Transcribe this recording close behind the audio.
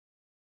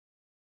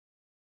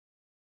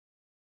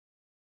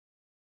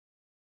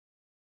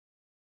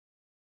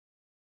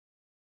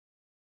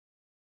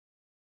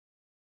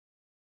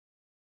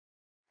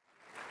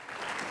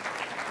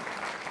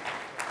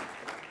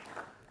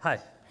Hi.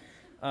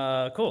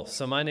 Cool.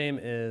 So my name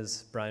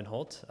is Brian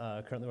Holt,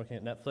 currently working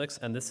at Netflix,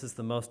 and this is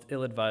the most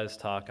ill-advised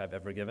talk I've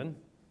ever given,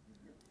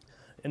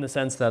 in the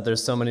sense that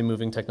there's so many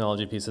moving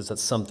technology pieces that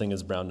something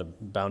is bound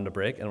to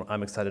break, and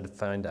I'm excited to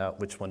find out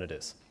which one it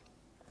is.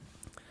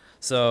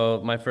 So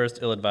my first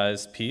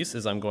ill-advised piece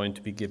is I'm going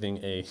to be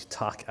giving a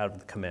talk out of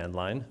the command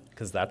line,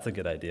 because that's a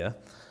good idea.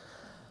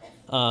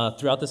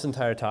 Throughout this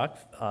entire talk,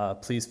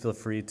 please feel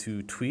free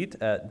to tweet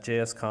at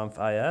JSConf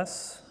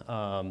IS.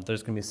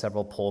 There's going to be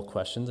several poll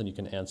questions, and you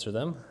can answer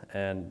them,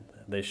 and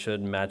they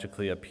should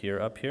magically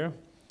appear up here.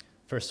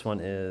 First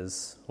one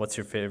is, what's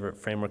your favorite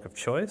framework of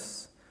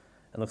choice?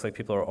 It looks like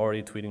people are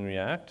already tweeting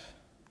React.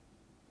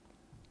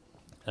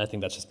 And I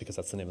think that's just because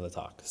that's the name of the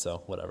talk,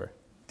 so whatever,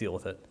 deal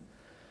with it.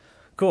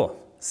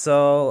 Cool.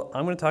 So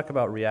I'm going to talk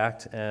about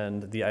React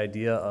and the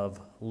idea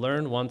of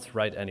learn once,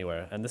 write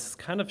anywhere. And this is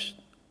kind of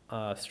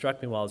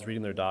struck me while I was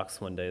reading their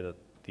docs one day, that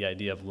the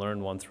idea of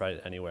learn once,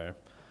 write anywhere.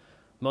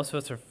 Most of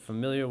us are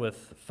familiar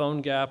with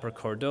PhoneGap or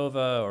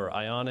Cordova or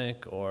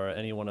Ionic or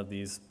any one of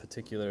these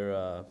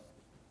particular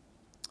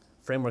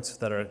frameworks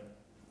that are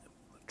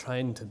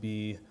trying to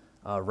be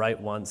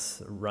write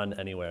once, run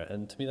anywhere.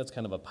 And to me, that's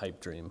kind of a pipe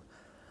dream.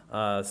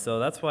 So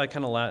that's why I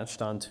kind of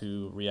latched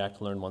onto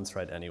React learn once,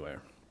 write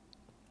anywhere.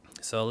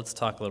 So let's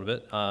talk a little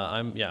bit.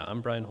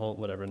 I'm Brian Holt,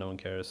 whatever, no one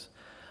cares.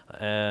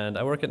 And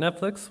I work at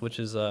Netflix, which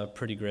is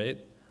pretty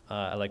great.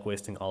 I like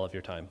wasting all of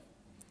your time.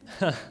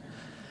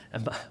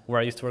 And where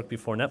I used to work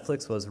before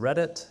Netflix was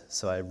Reddit,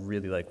 so I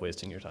really like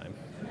wasting your time.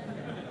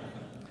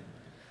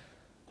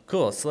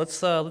 Cool, so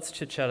let's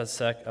chit-chat a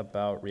sec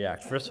about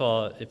React. First of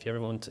all, if you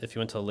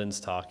went to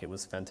Lynn's talk, it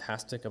was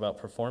fantastic about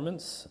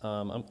performance.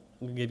 I'm going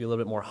to give you a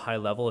little bit more high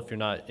level if you're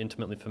not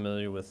intimately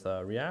familiar with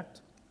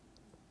React.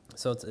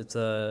 So it's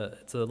a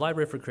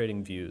library for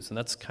creating views, and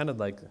that's kind of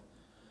like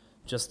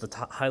just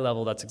the high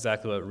level. That's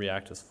exactly what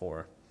React is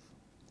for.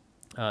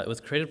 It was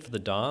created for the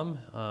DOM.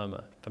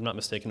 If I'm not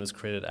mistaken, it was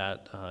created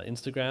at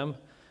Instagram,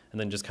 and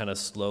then just kind of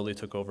slowly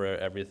took over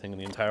everything in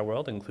the entire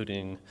world,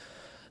 including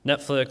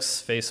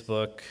Netflix,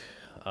 Facebook,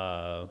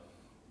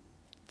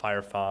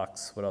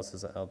 Firefox. What else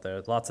is out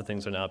there? Lots of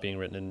things are now being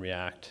written in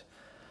React.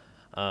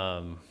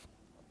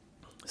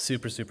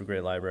 Super, super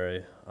great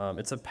library.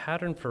 It's a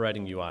pattern for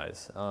writing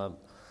UIs.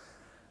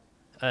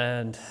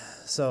 And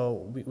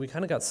so we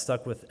kind of got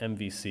stuck with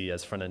MVC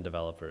as front-end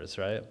developers,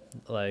 right?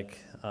 Like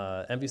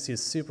MVC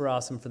is super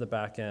awesome for the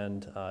back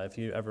end. If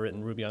you've ever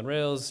written Ruby on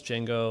Rails,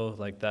 Django,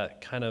 like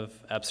that kind of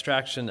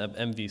abstraction of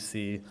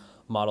MVC,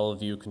 model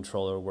view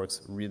controller,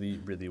 works really,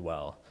 really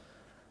well.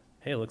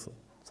 Hey, it looks like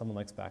someone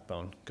likes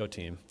Backbone. Go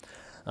team.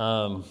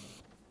 So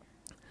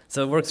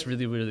it works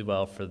really, really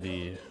well for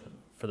the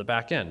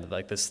back end.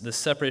 Like this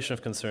separation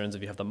of concerns.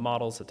 If you have the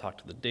models that talk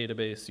to the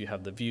database, you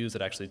have the views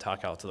that actually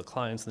talk out to the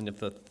clients, and then you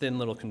have the thin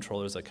little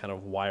controllers that kind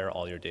of wire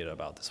all your data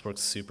about. This works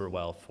super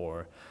well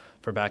for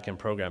back-end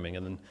programming.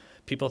 And then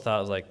people thought,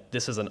 it was like,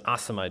 this is an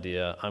awesome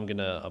idea. I'm going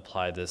to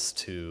apply this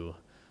to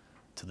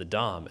the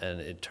DOM. And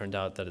it turned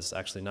out that it's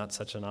actually not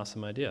such an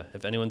awesome idea.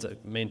 If anyone's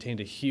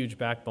maintained a huge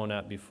Backbone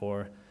app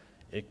before,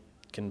 it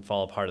can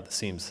fall apart at the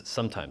seams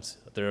sometimes.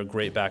 There are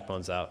great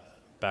Backbone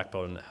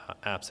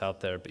apps out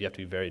there, but you have to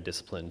be very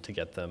disciplined to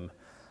get them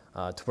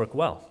to work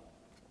well.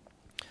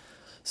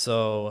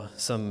 So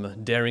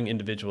some daring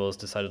individuals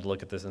decided to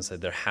look at this and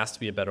said, there has to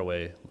be a better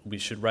way. We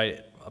should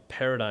write a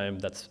paradigm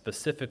that's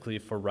specifically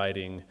for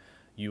writing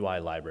UI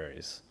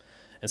libraries.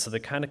 And so they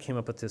kind of came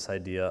up with this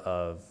idea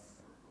of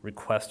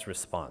request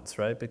response,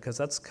 right? Because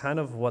that's kind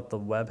of what the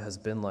web has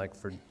been like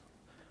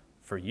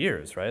for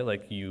years, right?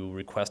 Like you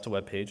request a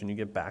web page and you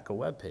get back a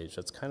web page.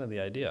 That's kind of the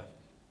idea.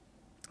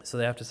 So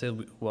they have to say,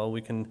 well,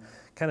 we can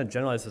kind of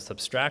generalize this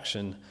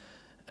abstraction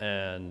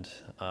and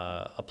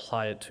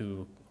apply it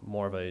to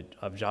more of a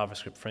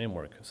JavaScript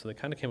framework. So they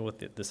kind of came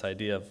up with this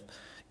idea of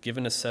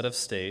given a set of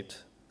state,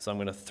 so I'm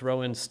going to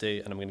throw in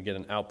state and I'm going to get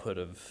an output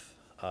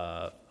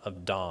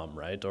of DOM,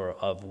 right, or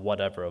of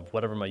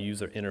whatever my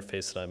user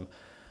interface that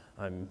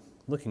I'm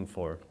looking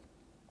for.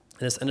 And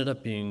this ended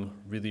up being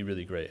really,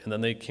 really great. And then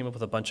they came up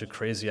with a bunch of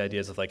crazy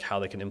ideas of like how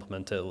they can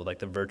implement it with like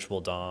the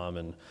virtual DOM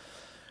and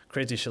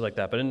crazy shit like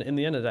that. But in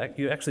the end of that,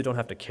 you actually don't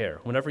have to care.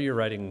 Whenever you're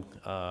writing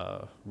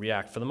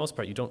React, for the most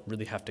part, you don't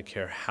really have to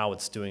care how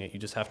it's doing it. You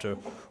just have to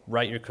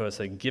write your code,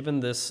 say,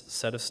 given this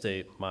set of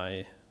state,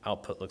 my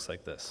output looks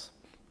like this.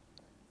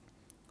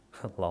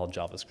 Lol,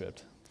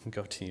 JavaScript.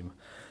 Go team.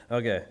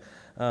 Okay.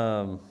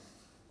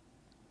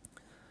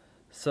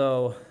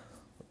 So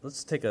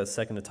let's take a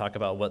second to talk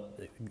about what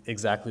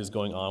exactly is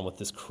going on with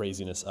this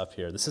craziness up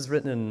here. This is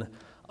written in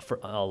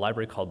a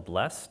library called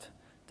Blessed.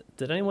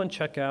 Did anyone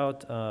check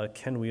out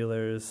Ken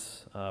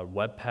Wheeler's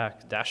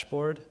Webpack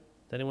dashboard?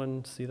 Did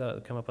anyone see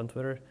that come up on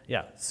Twitter?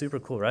 Yeah, super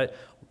cool, right?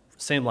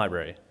 Same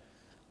library.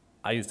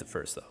 I used it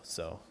first, though,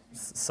 so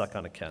suck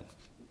on it, Ken.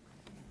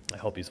 I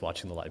hope he's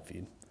watching the live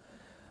feed.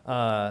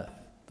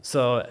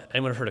 So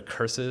anyone heard of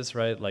curses,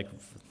 right? Like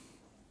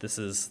this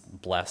is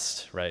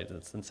blessed, right?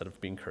 Instead of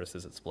being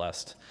curses, it's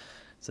blessed.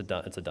 It's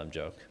a dumb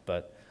joke,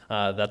 but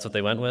that's what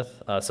they went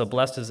with. So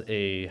blessed is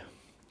a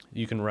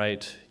you can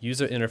write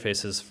user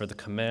interfaces for the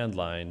command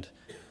line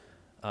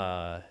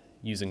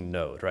using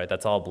Node, right?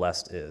 That's all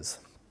Blest is.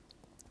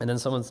 And then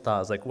someone's thought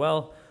was like,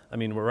 well, I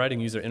mean, we're writing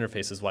user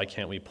interfaces, why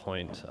can't we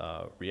point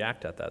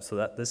React at that?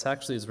 So this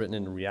actually is written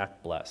in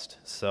React Blest.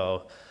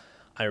 So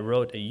I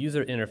wrote a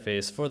user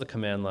interface for the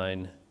command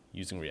line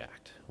using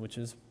React, which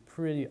is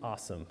pretty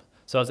awesome.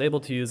 So I was able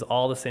to use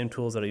all the same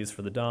tools that I use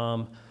for the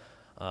DOM,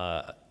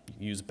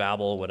 use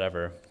Babel,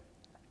 whatever,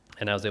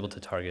 and I was able to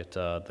target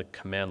the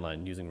command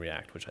line using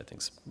React, which I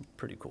think is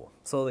pretty cool.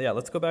 So yeah,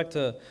 let's go back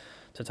to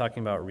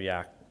talking about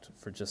React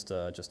for just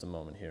a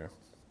moment here.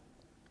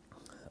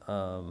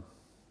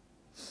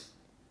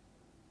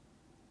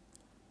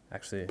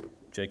 Actually,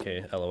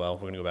 JK, LOL,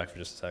 we're gonna go back for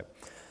just a sec.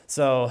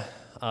 So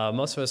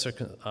most of us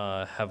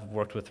have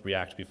worked with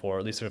React before, or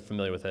at least are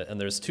familiar with it, and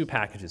there's two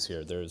packages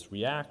here. There's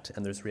React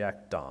and there's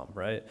React DOM,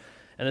 right?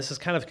 And this is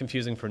kind of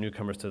confusing for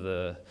newcomers to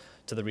the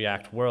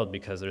React world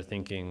because they're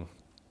thinking,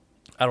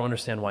 I don't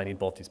understand why I need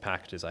both these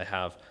packages.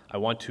 I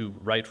want to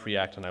write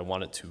React and I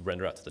want it to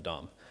render out to the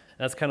DOM. And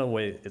that's kind of the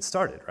way it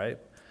started, right?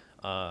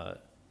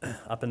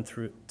 Up and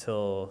through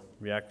till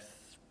React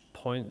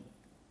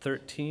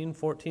 0.13,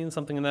 14,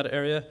 something in that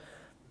area,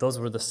 those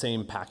were the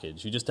same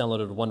package. You just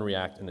downloaded one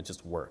React and it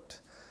just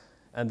worked.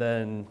 And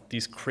then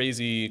these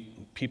crazy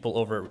people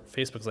over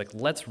Facebook's like,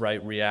 let's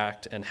write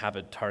React and have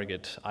it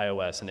target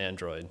iOS and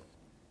Android.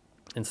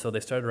 And so they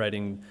started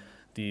writing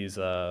these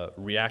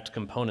React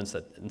components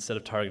that instead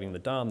of targeting the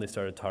DOM, they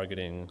started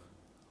targeting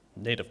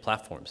native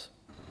platforms.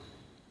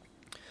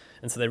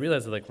 And so they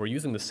realized that like we're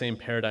using the same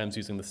paradigms,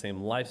 using the same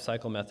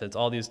lifecycle methods,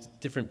 all these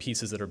different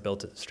pieces that are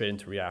built straight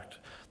into React.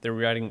 They're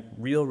writing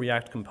real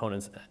React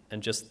components,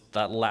 and just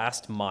that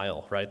last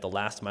mile, right? The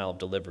last mile of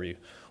delivery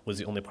was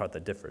the only part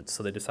that differed.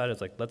 So they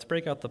decided like, let's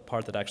break out the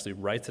part that actually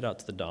writes it out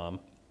to the DOM,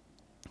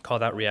 call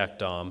that React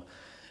DOM,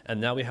 and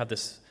now we have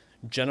this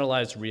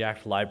generalized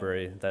React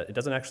library that it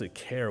doesn't actually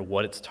care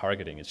what it's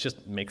targeting. It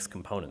just makes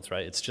components,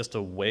 right? It's just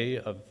a way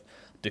of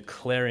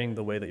declaring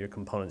the way that your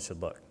components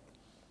should look.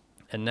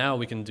 And now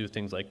we can do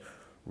things like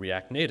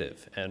React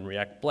Native and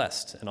React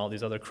Blest and all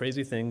these other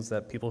crazy things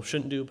that people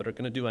shouldn't do but are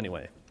going to do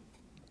anyway,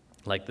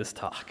 like this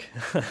talk.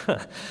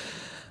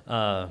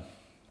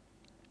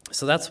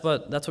 So that's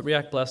what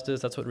React Blest is.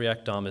 That's what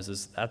React DOM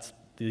is that's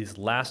these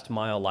last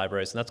mile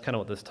libraries, and that's kind of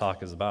what this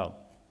talk is about,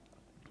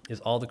 is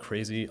all the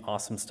crazy,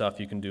 awesome stuff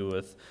you can do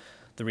with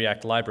the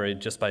React library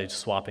just by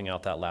swapping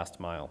out that last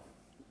mile.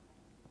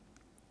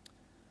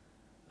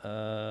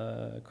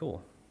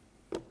 Cool.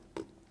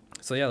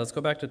 So yeah, let's go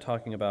back to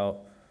talking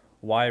about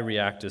why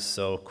React is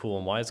so cool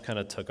and why it's kind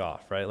of took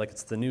off, right? Like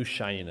it's the new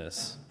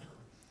shininess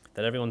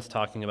that everyone's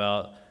talking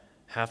about.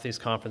 Half these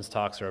conference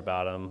talks are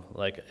about them.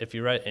 Like if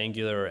you write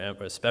Angular or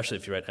Ember, especially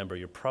if you write Ember,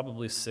 you're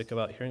probably sick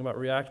about hearing about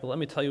React, but let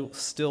me tell you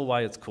still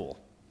why it's cool.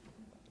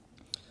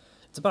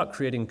 It's about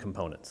creating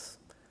components.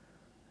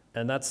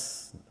 And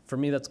that's, for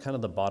me, that's kind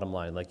of the bottom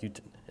line. Like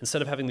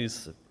instead of having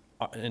these,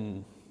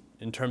 in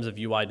terms of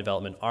UI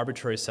development,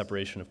 arbitrary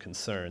separation of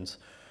concerns,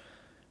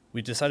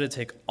 we decided to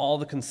take all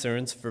the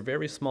concerns for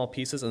very small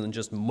pieces and then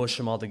just mush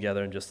them all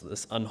together in just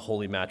this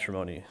unholy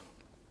matrimony,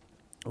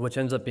 which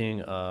ends up being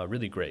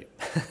really great.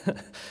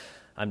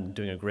 I'm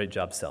doing a great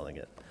job selling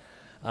it.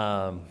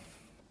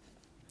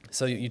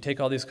 So you take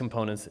all these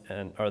components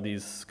or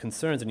these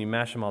concerns and you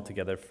mash them all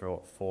together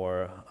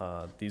for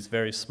these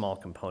very small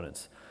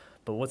components.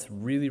 But what's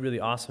really, really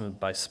awesome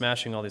by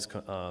smashing all these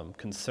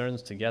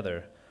concerns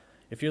together,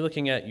 if you're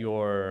looking at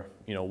your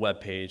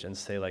web page and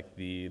say like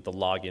the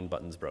login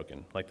button's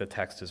broken, like the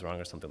text is wrong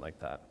or something like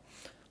that.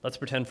 Let's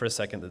pretend for a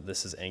second that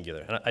this is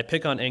Angular. And I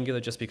pick on Angular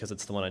just because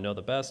it's the one I know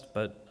the best,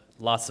 but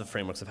lots of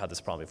frameworks have had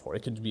this problem before.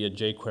 It could be a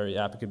jQuery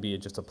app, it could be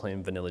just a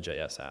plain vanilla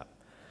JS app.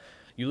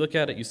 You look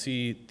at it, you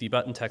see the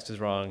button text is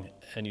wrong,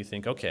 and you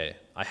think, okay,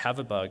 I have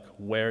a bug,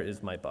 where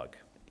is my bug?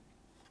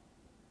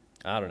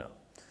 I don't know.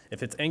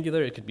 If it's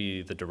Angular, it could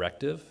be the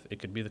directive, it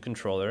could be the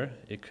controller,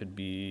 it could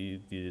be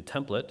the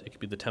template, it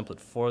could be the template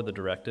for the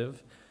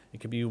directive,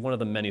 it could be one of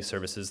the many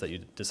services that you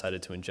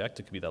decided to inject,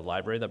 it could be the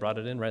library that brought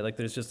it in, right? Like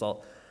there's just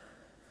all,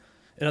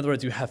 in other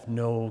words, you have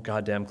no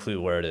goddamn clue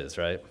where it is,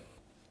 right?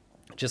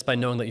 Just by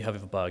knowing that you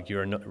have a bug,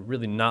 you're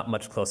really not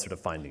much closer to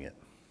finding it.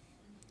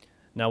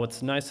 Now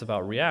what's nice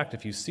about React,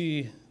 if you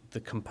see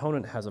the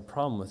component has a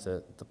problem with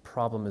it, the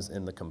problem is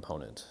in the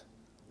component.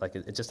 Like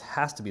it just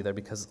has to be there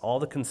because all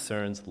the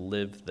concerns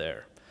live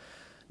there.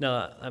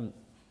 Now I'm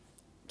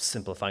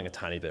simplifying a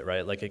tiny bit,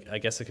 right? Like I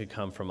guess it could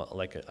come from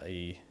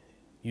a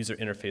user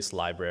interface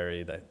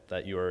library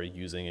that you are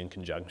using in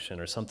conjunction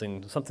or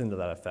something to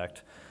that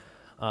effect.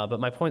 But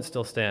my point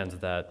still stands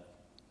that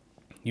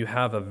you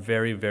have a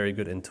very, very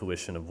good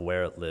intuition of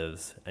where it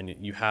lives, and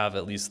you have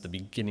at least the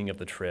beginning of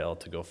the trail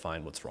to go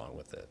find what's wrong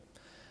with it.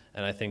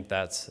 And I think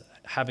that's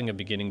having a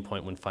beginning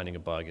point when finding a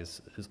bug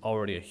is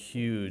already a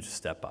huge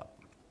step up.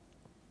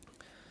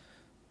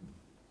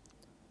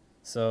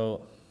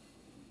 So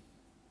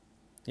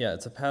yeah,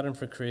 it's a pattern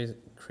for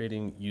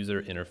creating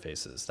user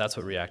interfaces. That's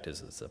what React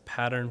is. It's a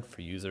pattern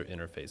for user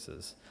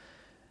interfaces.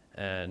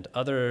 And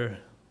other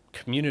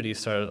community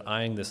started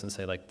eyeing this and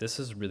say, like, this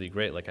is really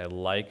great. Like, I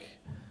like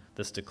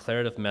this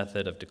declarative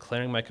method of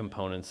declaring my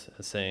components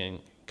and saying,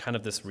 kind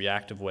of this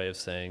reactive way of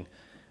saying,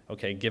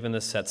 okay, given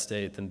this set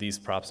state, then these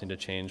props need to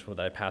change, what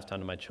I pass down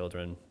to my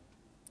children.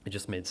 It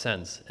just made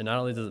sense. And not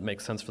only does it make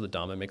sense for the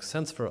DOM, it makes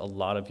sense for a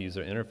lot of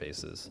user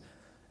interfaces.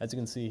 As you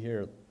can see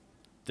here,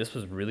 this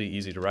was really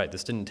easy to write.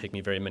 This didn't take me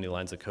very many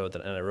lines of code,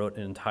 and I wrote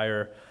an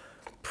entire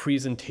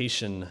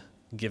presentation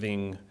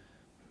giving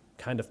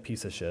kind of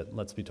piece of shit,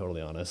 let's be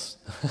totally honest.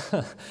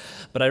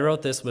 But I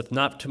wrote this with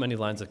not too many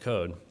lines of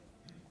code.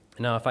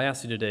 Now, if I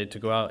asked you today to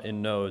go out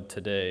in Node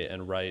today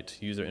and write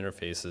user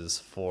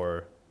interfaces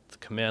for the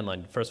command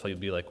line, first of all, you'd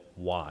be like,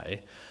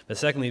 why? But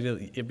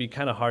secondly, it'd be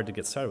kind of hard to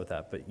get started with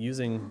that. But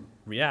using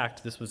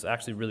React, this was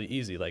actually really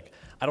easy. Like,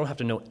 I don't have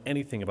to know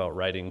anything about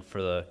writing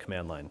for the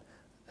command line.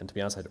 And to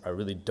be honest, I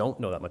really don't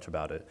know that much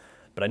about it.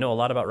 But I know a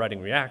lot about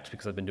writing React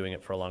because I've been doing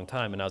it for a long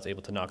time, and I was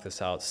able to knock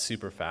this out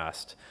super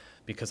fast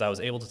because I was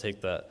able to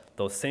take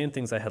those same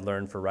things I had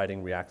learned for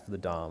writing React for the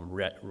DOM,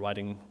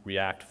 writing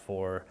React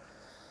for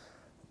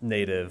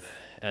native,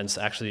 and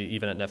actually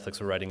even at Netflix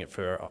we're writing it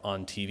for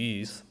on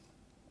TVs,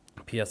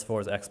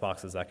 PS4s,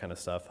 Xboxes, that kind of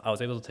stuff. I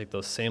was able to take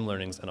those same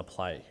learnings and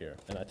apply it here.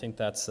 And I think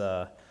that's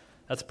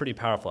pretty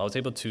powerful. I was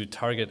able to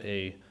target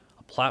a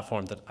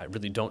platform that I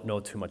really don't know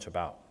too much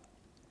about,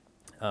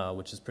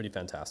 which is pretty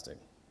fantastic.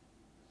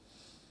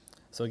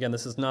 So again,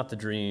 this is not the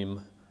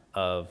dream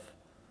of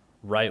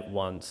write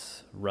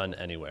once, run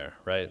anywhere,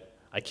 right?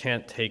 I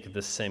can't take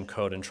this same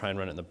code and try and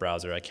run it in the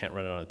browser. I can't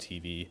run it on a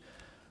TV.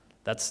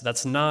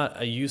 That's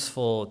not a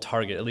useful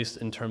target, at least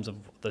in terms of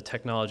the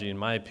technology, in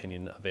my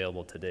opinion,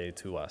 available today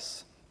to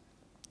us.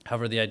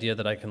 However, the idea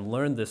that I can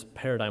learn this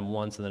paradigm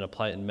once and then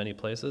apply it in many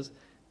places,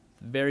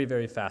 very,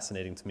 very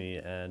fascinating to me,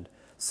 and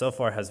so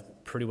far has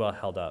pretty well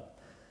held up.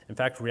 In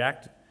fact,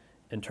 React,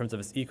 in terms of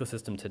its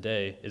ecosystem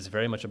today, is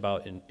very much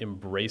about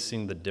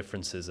embracing the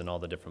differences in all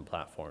the different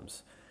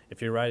platforms.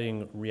 If you're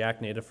writing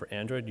React Native for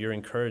Android, you're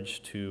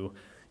encouraged to,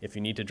 if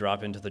you need to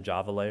drop into the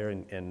Java layer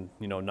and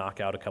knock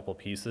out a couple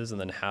pieces and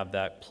then have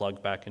that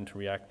plugged back into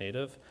React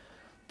Native,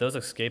 those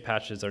escape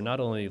hatches are not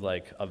only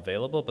like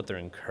available, but they're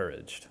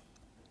encouraged.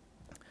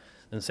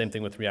 And the same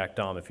thing with React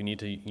DOM. If you need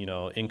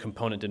to, in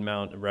component did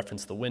mount,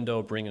 reference the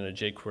window, bring in a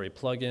jQuery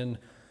plugin,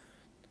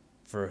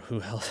 for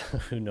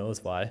who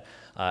knows why,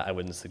 I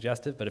wouldn't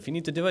suggest it, but if you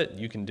need to do it,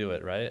 you can do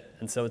it, right?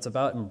 And so it's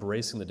about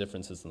embracing the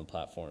differences in the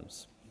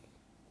platforms.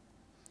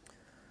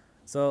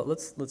 So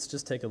let's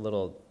just take a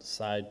little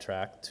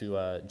sidetrack to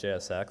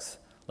JSX.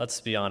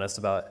 Let's be honest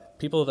about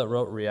people that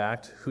wrote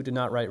React who did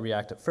not write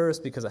React at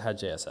first because it had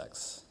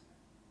JSX.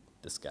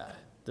 This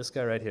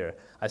guy right here.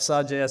 I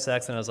saw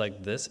JSX and I was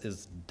like, this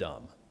is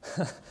dumb.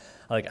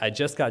 Like, I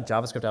just got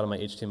JavaScript out of my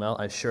HTML.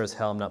 I sure as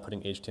hell am not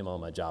putting HTML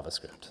in my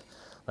JavaScript.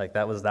 Like,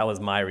 that was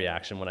my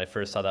reaction when I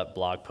first saw that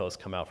blog post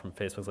come out from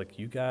Facebook. I was like,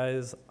 you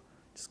guys,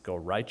 just go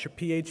write your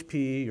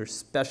PHP, your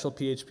special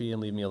PHP, and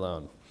leave me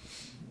alone.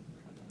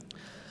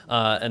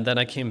 And then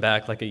I came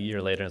back like a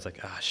year later and I was like,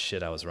 ah,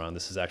 shit, I was wrong.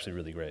 This is actually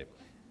really great.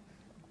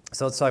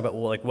 So let's talk about,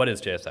 well, like, what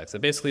is JSX?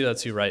 It basically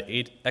lets you write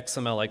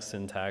XML-like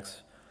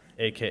syntax,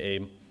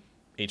 AKA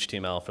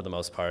HTML for the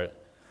most part,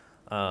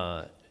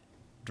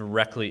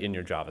 directly in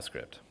your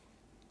JavaScript.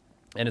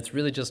 And it's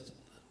really just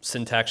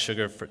syntax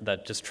sugar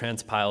that just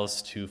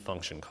transpiles to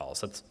function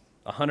calls. That's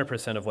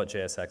 100% of what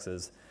JSX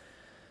is.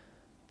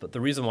 But the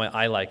reason why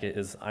I like it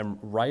is I'm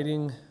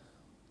writing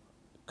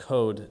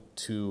code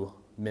to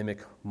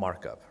mimic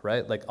markup,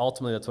 right? Like,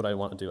 ultimately, that's what I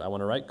want to do. I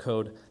want to write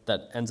code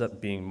that ends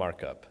up being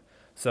markup.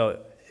 So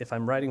if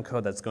I'm writing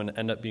code that's going to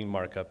end up being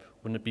markup,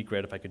 wouldn't it be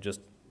great if I could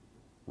just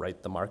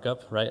write the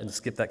markup, right, and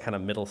skip that kind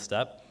of middle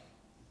step?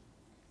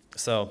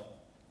 So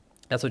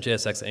that's what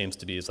JSX aims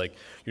to be. Is like,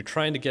 you're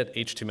trying to get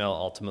HTML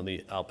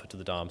ultimately output to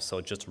the DOM, so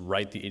just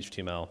write the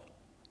HTML,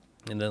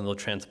 and then they'll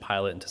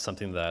transpile it into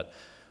something that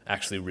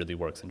actually really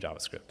works in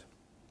JavaScript.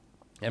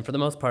 And for the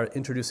most part,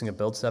 introducing a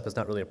build step is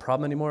not really a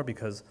problem anymore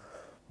because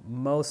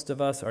most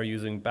of us are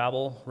using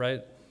Babel,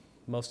 right?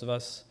 Most of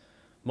us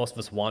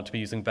want to be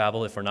using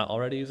Babel if we're not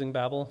already using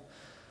Babel.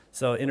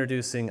 So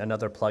introducing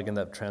another plugin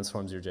that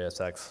transforms your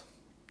JSX,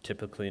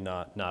 typically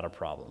not a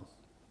problem.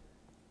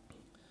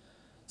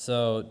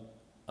 So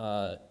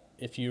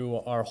if you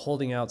are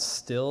holding out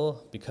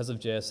still because of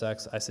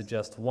JSX, I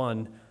suggest,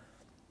 one,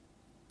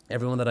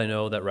 everyone that I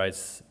know that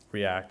writes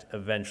React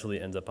eventually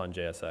ends up on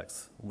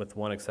JSX, with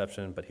one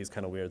exception, but he's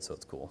kind of weird, so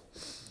it's cool.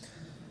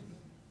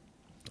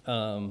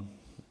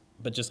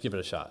 But just give it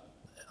a shot.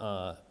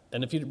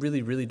 And if you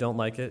really, really don't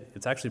like it,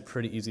 it's actually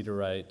pretty easy to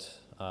write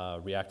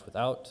React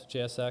without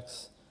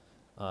JSX.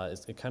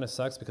 It kind of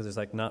sucks because there's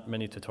like not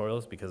many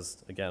tutorials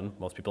because, again,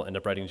 most people end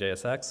up writing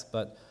JSX.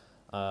 But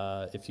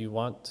if you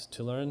want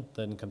to learn,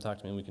 then come talk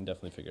to me and we can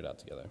definitely figure it out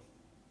together.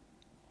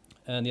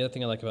 And the other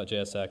thing I like about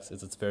JSX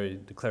is it's very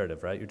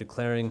declarative, right? You're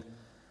declaring,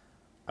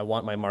 I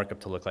want my markup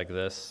to look like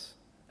this.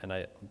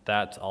 And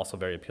that's also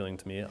very appealing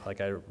to me. Like,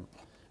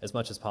 as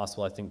much as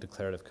possible, I think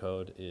declarative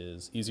code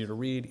is easier to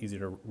read, easier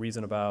to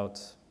reason about,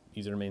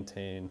 easier to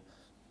maintain.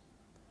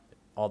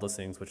 all those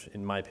things, which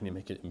in my opinion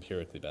make it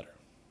empirically better.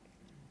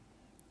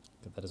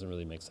 That doesn't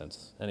really make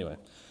sense. Anyway,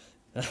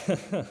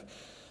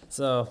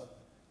 so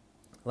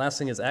last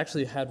thing is I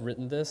actually had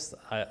written this,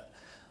 but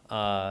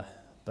I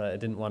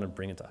didn't want to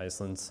bring it to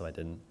Iceland, so I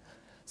didn't.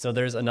 So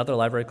there's another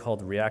library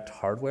called React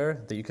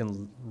Hardware that you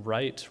can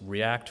write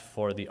React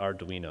for the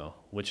Arduino,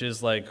 which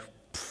is like,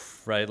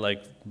 right,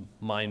 like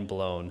mind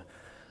blown.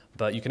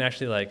 But you can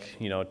actually like,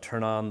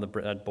 turn on the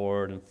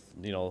breadboard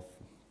and,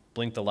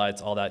 blink the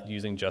lights, all that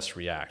using just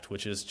React,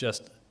 which is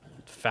just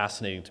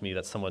fascinating to me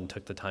that someone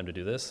took the time to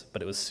do this,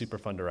 but it was super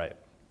fun to write.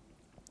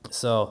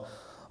 So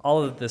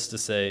all of this to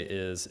say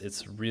is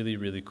it's really,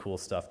 really cool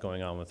stuff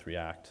going on with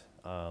React,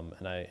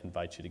 and I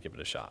invite you to give it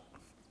a shot.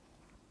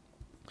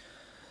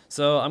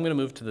 So I'm going to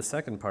move to the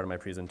second part of my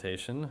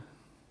presentation,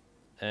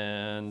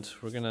 and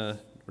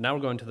now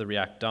we're going to the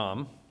React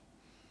DOM.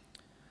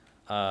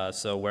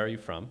 So where are you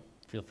from?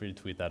 Feel free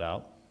to tweet that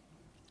out.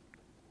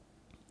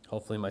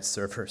 Hopefully my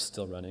server is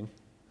still running.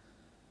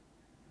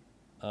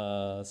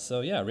 So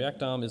yeah, React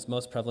DOM is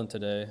most prevalent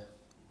today.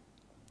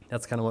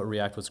 That's kind of what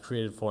React was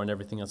created for, and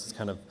everything else is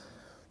kind of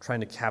trying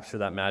to capture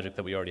that magic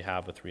that we already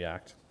have with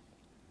React.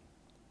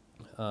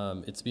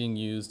 It's being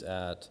used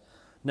at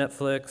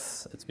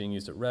Netflix, it's being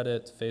used at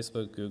Reddit,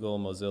 Facebook, Google,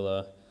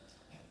 Mozilla.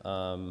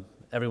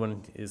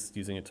 Everyone is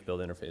using it to build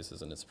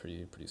interfaces, and it's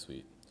pretty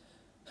sweet.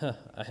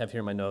 I have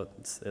here my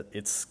notes.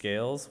 It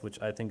scales,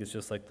 which I think is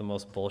just like the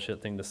most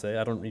bullshit thing to say.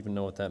 I don't even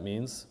know what that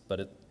means, but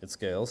it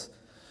scales.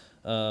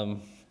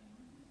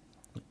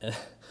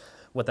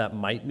 What that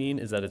might mean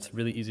is that it's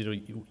really easy to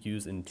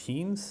use in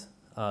teams,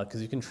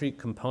 because you can treat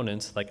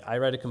components, like I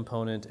write a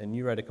component and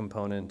you write a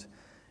component,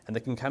 and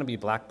they can kind of be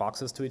black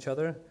boxes to each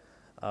other.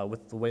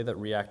 With the way that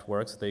React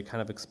works, they kind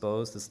of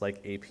expose this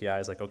like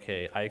APIs, like,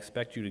 okay, I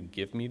expect you to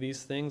give me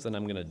these things, and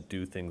I'm going to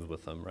do things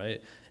with them,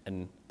 right?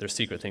 And they're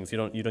secret things. You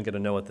don't get to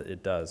know what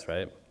it does,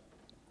 right?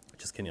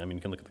 Just kidding. I mean,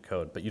 you can look at the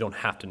code, but you don't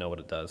have to know what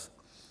it does.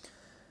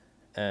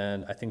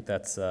 And I think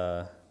that's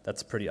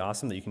pretty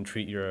awesome that you can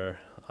treat your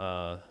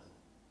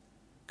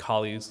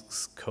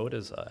colleague's code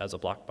as a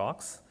black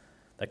box.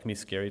 That can be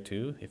scary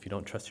too if you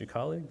don't trust your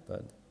colleague,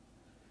 but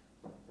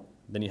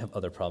then you have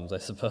other problems, I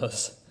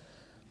suppose.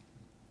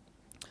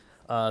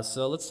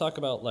 So let's talk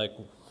about like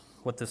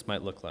what this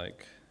might look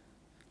like.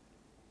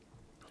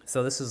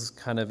 So this is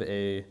kind of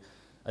a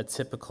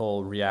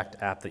typical React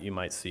app that you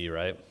might see,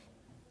 right?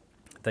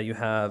 That you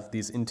have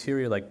these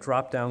interior like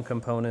drop-down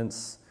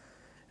components,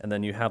 and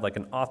then you have like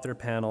an author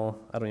panel.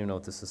 I don't even know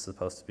what this is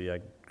supposed to be. I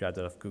grabbed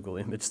it off Google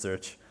image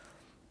search.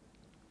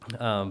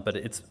 But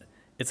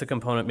it's a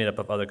component made up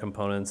of other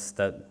components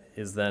that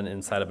is then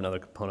inside of another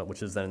component,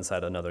 which is then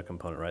inside another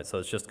component, right? So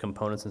it's just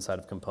components inside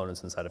of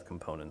components inside of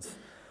components.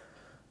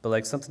 But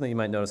like something that you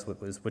might notice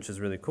which is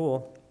really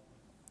cool,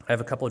 I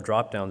have a couple of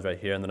drop downs right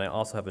here, and then I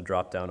also have a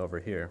drop down over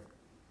here.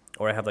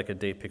 Or I have like a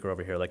date picker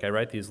over here. Like I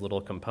write these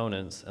little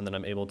components, and then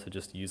I'm able to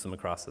just use them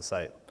across the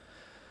site.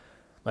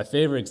 My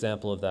favorite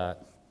example of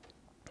that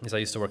is I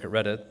used to work at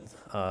Reddit,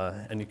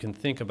 and you can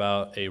think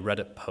about a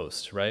Reddit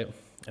post, right?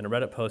 In a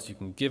Reddit post, you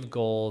can give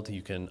gold,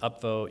 you can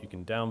upvote, you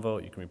can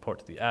downvote, you can report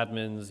to the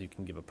admins, you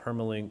can give a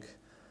permalink.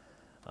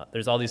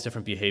 There's all these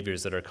different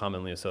behaviors that are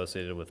commonly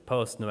associated with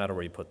posts, no matter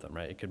where you put them,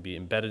 right? It could be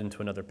embedded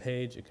into another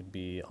page, it could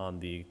be on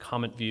the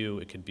comment view,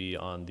 it could be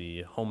on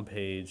the home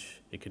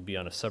page, it could be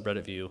on a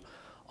subreddit view,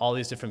 all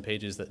these different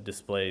pages that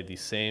display the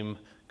same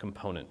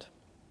component.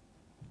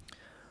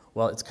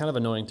 Well, it's kind of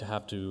annoying to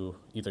have to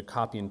either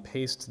copy and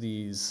paste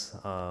these,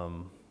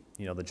 the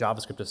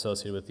JavaScript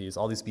associated with these,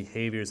 all these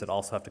behaviors that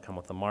also have to come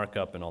with the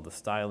markup and all the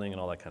styling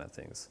and all that kind of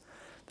things.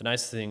 The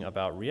nice thing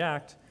about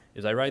React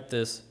is I write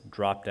this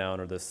drop down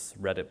or this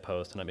Reddit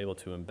post, and I'm able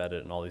to embed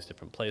it in all these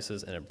different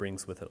places, and it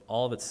brings with it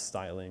all of its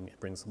styling, it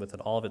brings with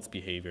it all of its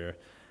behavior.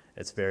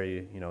 It's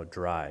very,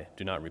 dry,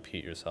 do not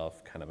repeat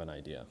yourself kind of an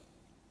idea.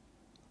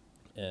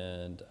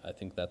 And I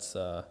think that's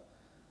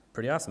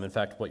pretty awesome. In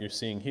fact, what you're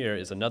seeing here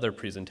is another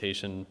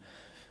presentation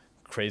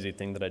crazy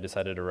thing that I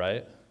decided to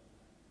write.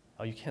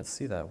 Oh, you can't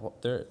see that. Well,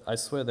 I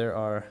swear there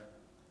are,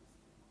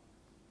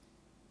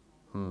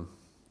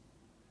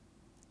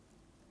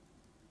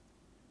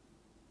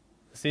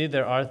 See,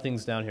 there are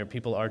things down here.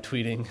 People are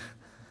tweeting.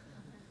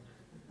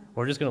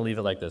 We're just going to leave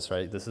it like this,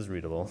 right? This is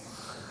readable.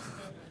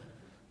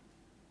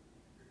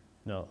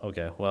 No?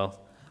 Okay. Well,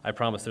 I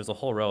promise there's a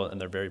whole row,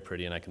 and they're very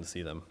pretty, and I can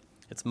see them.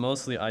 It's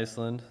mostly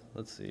Iceland.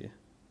 Let's see.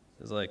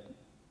 There's like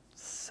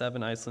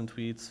 7 Iceland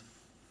tweets,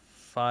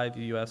 5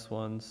 US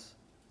ones,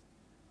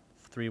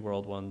 3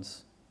 world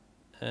ones,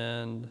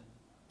 and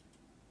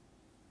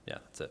yeah,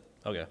 that's it.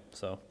 Okay,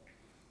 so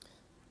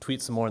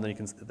tweet some more, and then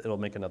it'll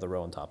make another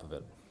row on top of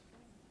it.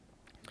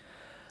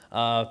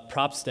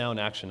 Props down,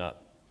 action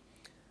up.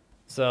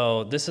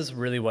 So this is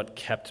really what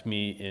kept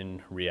me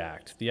in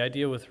React. The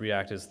idea with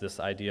React is this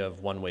idea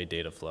of one-way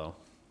data flow,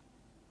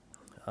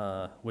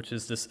 which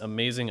is this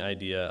amazing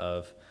idea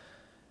of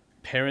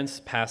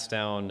parents pass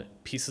down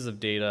pieces of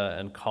data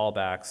and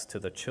callbacks to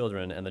the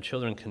children, and the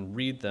children can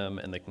read them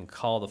and they can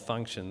call the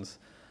functions,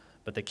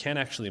 but they can't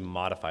actually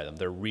modify them.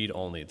 They're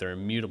read-only. They're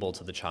immutable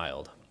to the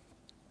child.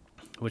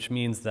 which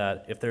means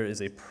that if there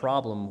is a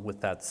problem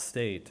with that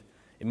state,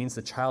 it means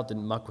the child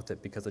didn't muck with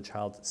it because the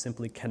child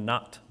simply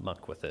cannot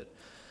muck with it.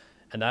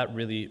 And that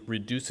really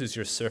reduces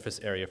your surface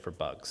area for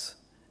bugs.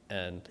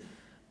 And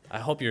I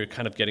hope you're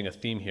kind of getting a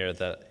theme here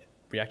that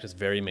React is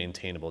very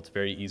maintainable. It's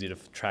very easy to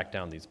track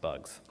down these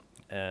bugs.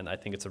 And I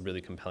think it's a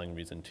really compelling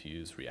reason to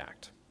use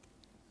React.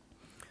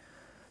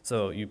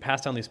 So you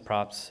pass down these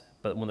props,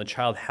 but when the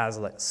child has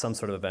like some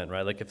sort of event,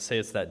 right? Like if say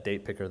it's that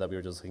date picker that we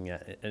were just looking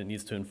at, and it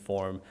needs to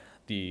inform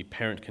the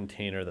parent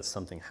container that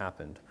something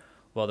happened.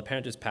 Well, the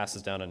parent just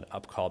passes down an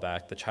up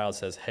callback. The child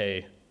says,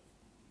 hey,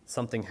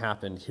 something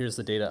happened. Here's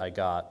the data I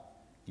got.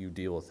 You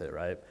deal with it,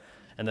 right?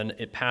 And then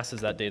it passes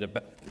that data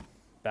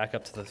back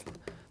up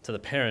to the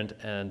parent,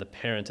 and the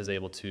parent is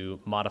able to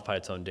modify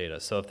its own data.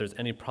 So if there's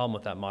any problem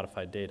with that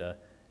modified data,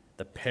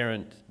 the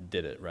parent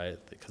did it, right?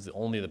 Because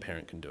only the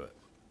parent can do it,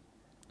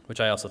 which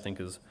I also think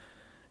is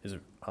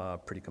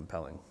pretty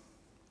compelling.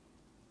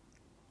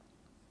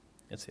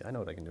 Let's see, I know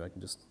what I can do. I can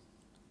just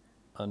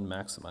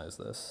unmaximize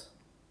this.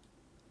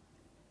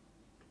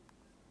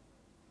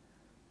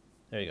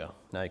 There you go.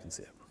 Now you can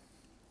see it.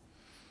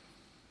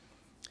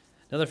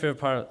 Another favorite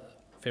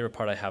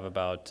part I have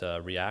about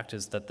React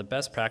is that the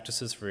best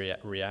practices for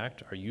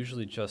React are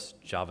usually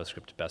just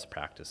JavaScript best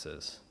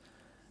practices.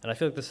 And I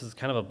feel like this is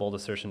kind of a bold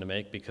assertion to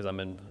make because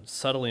I'm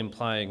subtly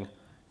implying,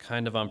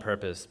 kind of on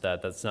purpose,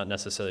 that that's not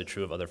necessarily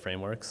true of other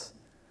frameworks.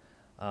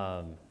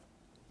 But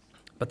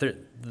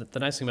the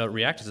nice thing about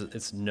React is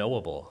it's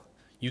knowable.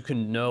 You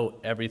can know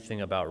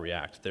everything about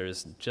React.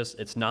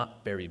 It's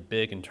not very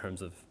big in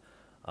terms of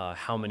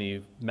how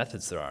many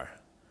methods there are.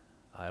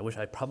 I wish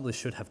I probably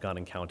should have gone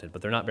and counted,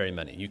 but they're not very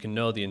many. You can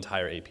know the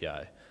entire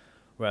API.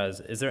 Whereas,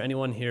 is there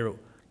anyone here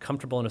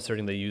comfortable in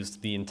asserting they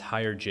used the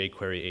entire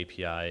jQuery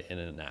API in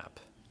an app?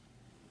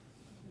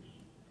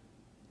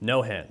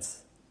 No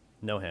hands.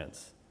 No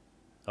hands.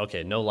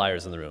 Okay, no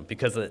liars in the room,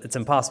 because it's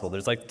impossible.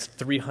 There's like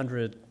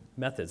 300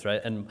 methods,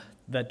 right? And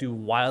that do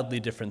wildly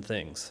different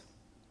things.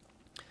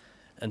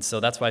 And so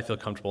that's why I feel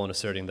comfortable in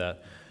asserting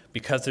that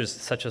because there's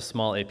such a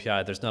small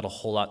API, there's not a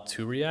whole lot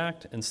to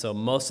React, and so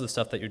most of the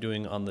stuff that you're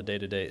doing on the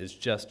day-to-day is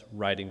just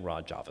writing raw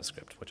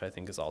JavaScript, which I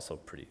think is also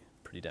pretty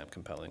damn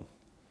compelling.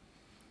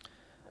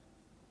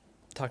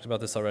 Talked about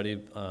this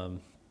already.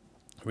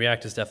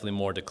 React is definitely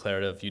more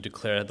declarative. You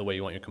declare the way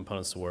you want your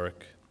components to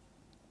work.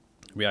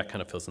 React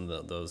kind of fills in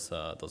those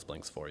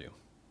blanks for you.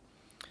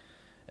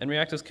 And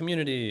React is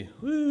community.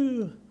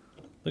 Woo!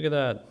 Look at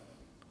that.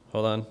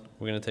 Hold on.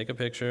 We're going to take a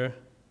picture.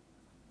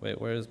 Wait,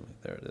 where is my?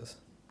 There it is.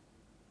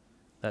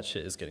 That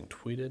shit is getting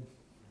tweeted.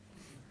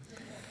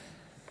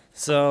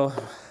 So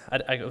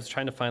I was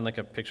trying to find like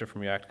a picture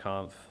from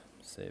JSConf.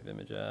 Save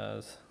image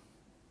as.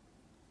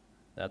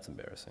 That's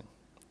embarrassing.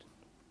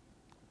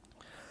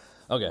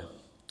 Okay.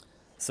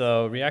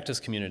 So React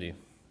is community.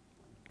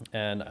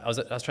 And I was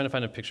trying to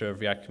find a picture of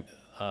React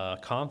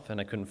Conf,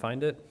 and I couldn't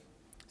find it.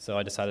 So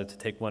I decided to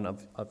take one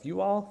of you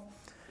all.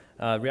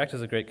 React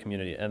is a great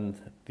community, and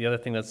the other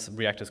thing that's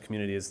React is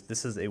community is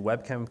this is a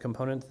webcam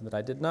component that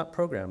I did not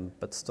program,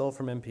 but stole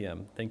from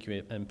NPM. Thank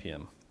you,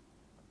 NPM.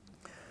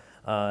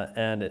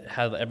 And it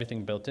had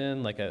everything built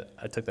in. Like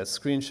I took that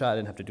screenshot, I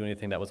didn't have to do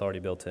anything that was already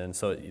built in.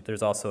 So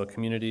there's also a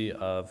community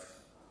of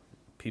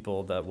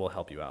people that will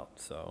help you out.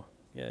 So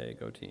yay,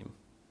 go team.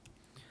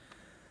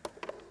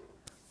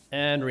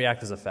 And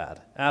React is a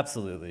fad,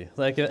 absolutely.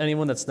 Like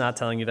anyone that's not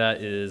telling you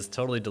that is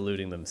totally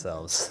deluding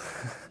themselves.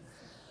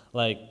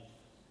 Like,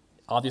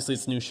 obviously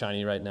it's new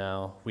shiny right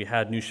now. We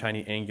had new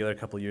shiny Angular a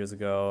couple years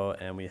ago,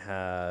 and we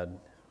had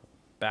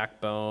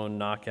Backbone,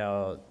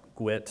 Knockout,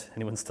 Gwt.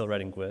 Anyone still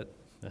writing Gwt?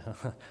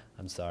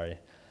 I'm sorry.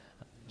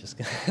 Just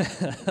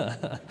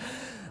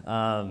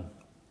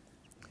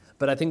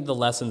but I think the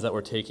lessons that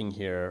we're taking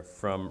here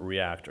from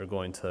React are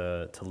going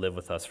to live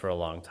with us for a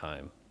long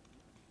time.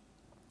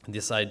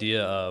 This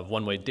idea of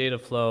one-way data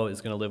flow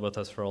is going to live with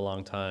us for a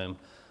long time.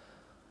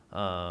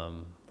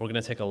 We're going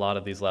to take a lot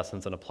of these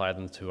lessons and apply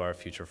them to our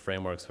future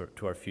frameworks,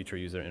 to our future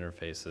user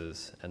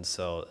interfaces. And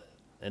so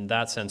in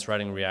that sense,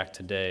 writing React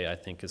today, I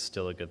think, is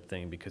still a good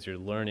thing because you're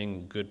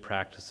learning good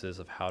practices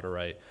of how to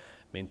write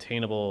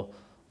maintainable,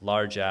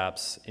 large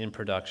apps in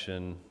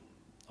production,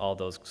 all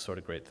those sort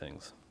of great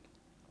things.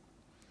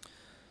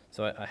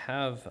 So I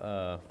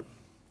have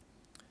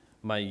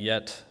my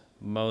yet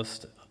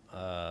most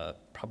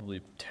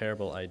probably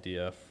terrible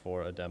idea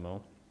for a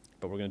demo,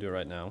 but we're going to do it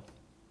right now.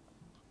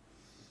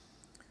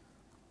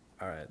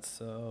 All right,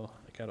 so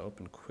I got to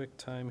open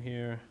QuickTime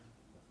here.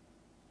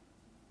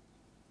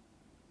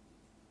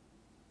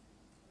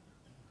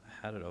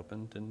 I had it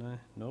open, didn't I?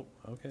 Nope.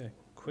 Okay,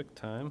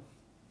 QuickTime.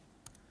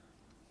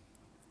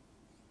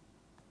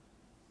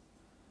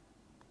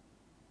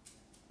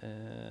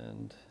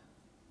 And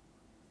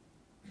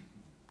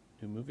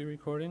new movie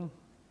recording?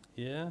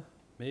 Yeah,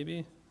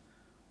 maybe?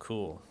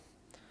 Cool.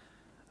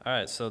 All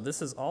right, so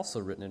this is also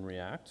written in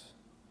React.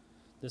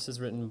 This is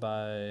written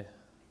by,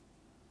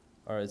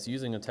 or it's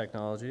using a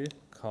technology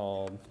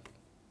called,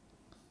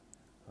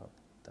 oh,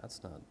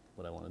 that's not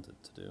what I wanted it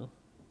to do,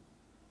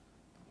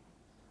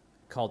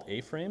 called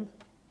A-frame.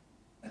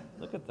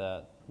 Look at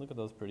that. Look at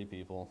those pretty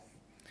people.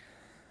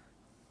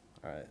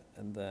 All right,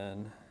 and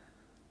then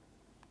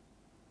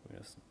we're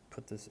going to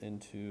put this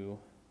into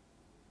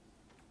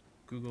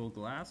Google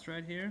Glass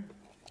right here.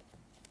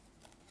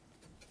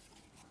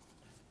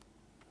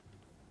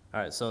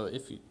 All right, so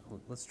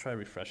let's try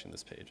refreshing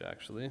this page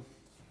actually.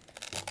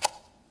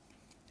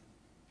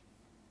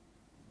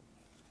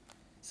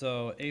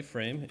 So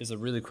A-Frame is a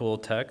really cool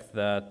tech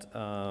that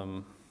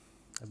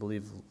I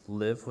believe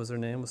Liv was her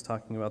name, was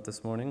talking about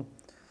this morning.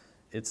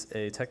 It's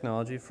a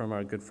technology from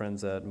our good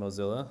friends at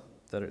Mozilla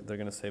that they're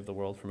going to save the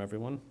world from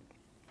everyone.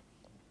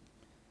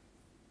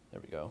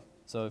 There we go.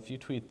 So if you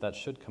tweet, that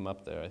should come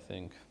up there, I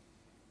think.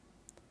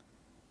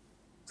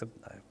 Except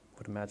I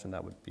would imagine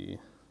that would be...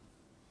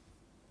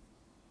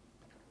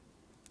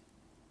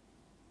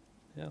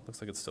 Yeah, it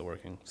looks like it's still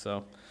working.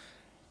 So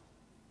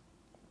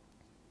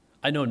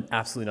I know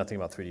absolutely nothing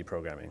about 3D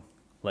programming,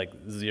 like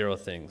zero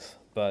things.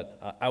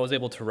 But I was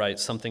able to write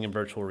something in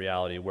virtual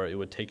reality where it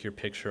would take your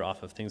picture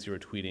off of things you were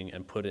tweeting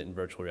and put it in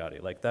virtual reality.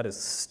 Like, that is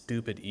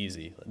stupid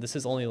easy. This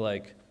is only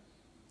like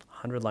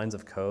 100 lines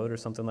of code or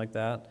something like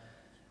that.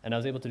 And I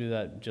was able to do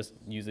that just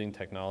using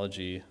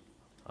technology,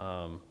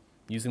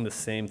 using the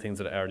same things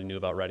that I already knew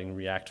about writing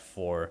React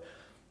for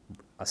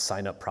a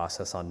sign-up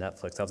process on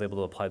Netflix. I was able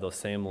to apply those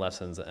same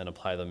lessons and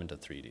apply them into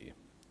 3D.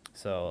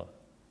 So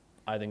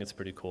I think it's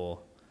pretty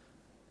cool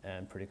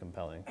and pretty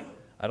compelling.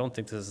 I don't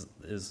think this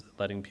is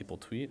letting people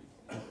tweet,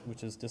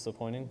 which is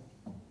disappointing.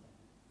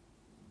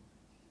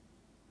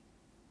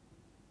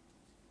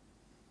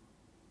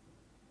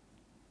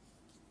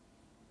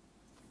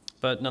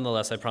 But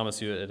nonetheless, I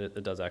promise you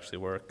it does actually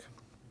work.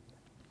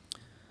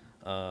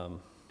 Let's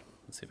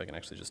see if I can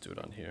actually just do it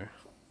on here.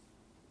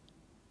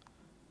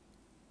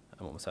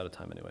 I'm almost out of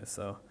time anyway,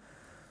 so.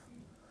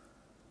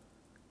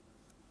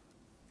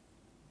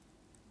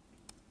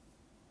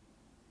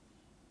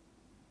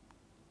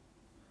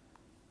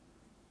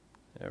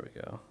 There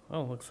we go.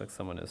 Oh, looks like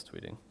someone is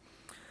tweeting.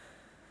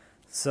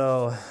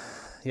 So,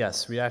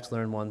 yes, React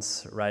Learn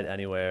Once, Write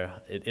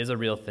Anywhere. It is a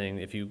real thing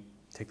if you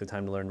take the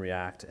time to learn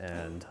React,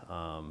 and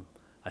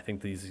I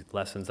think these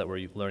lessons that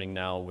we're learning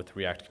now with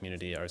React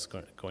community are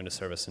going to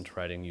serve us into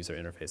writing user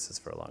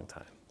interfaces for a long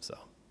time. So,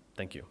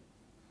 thank you.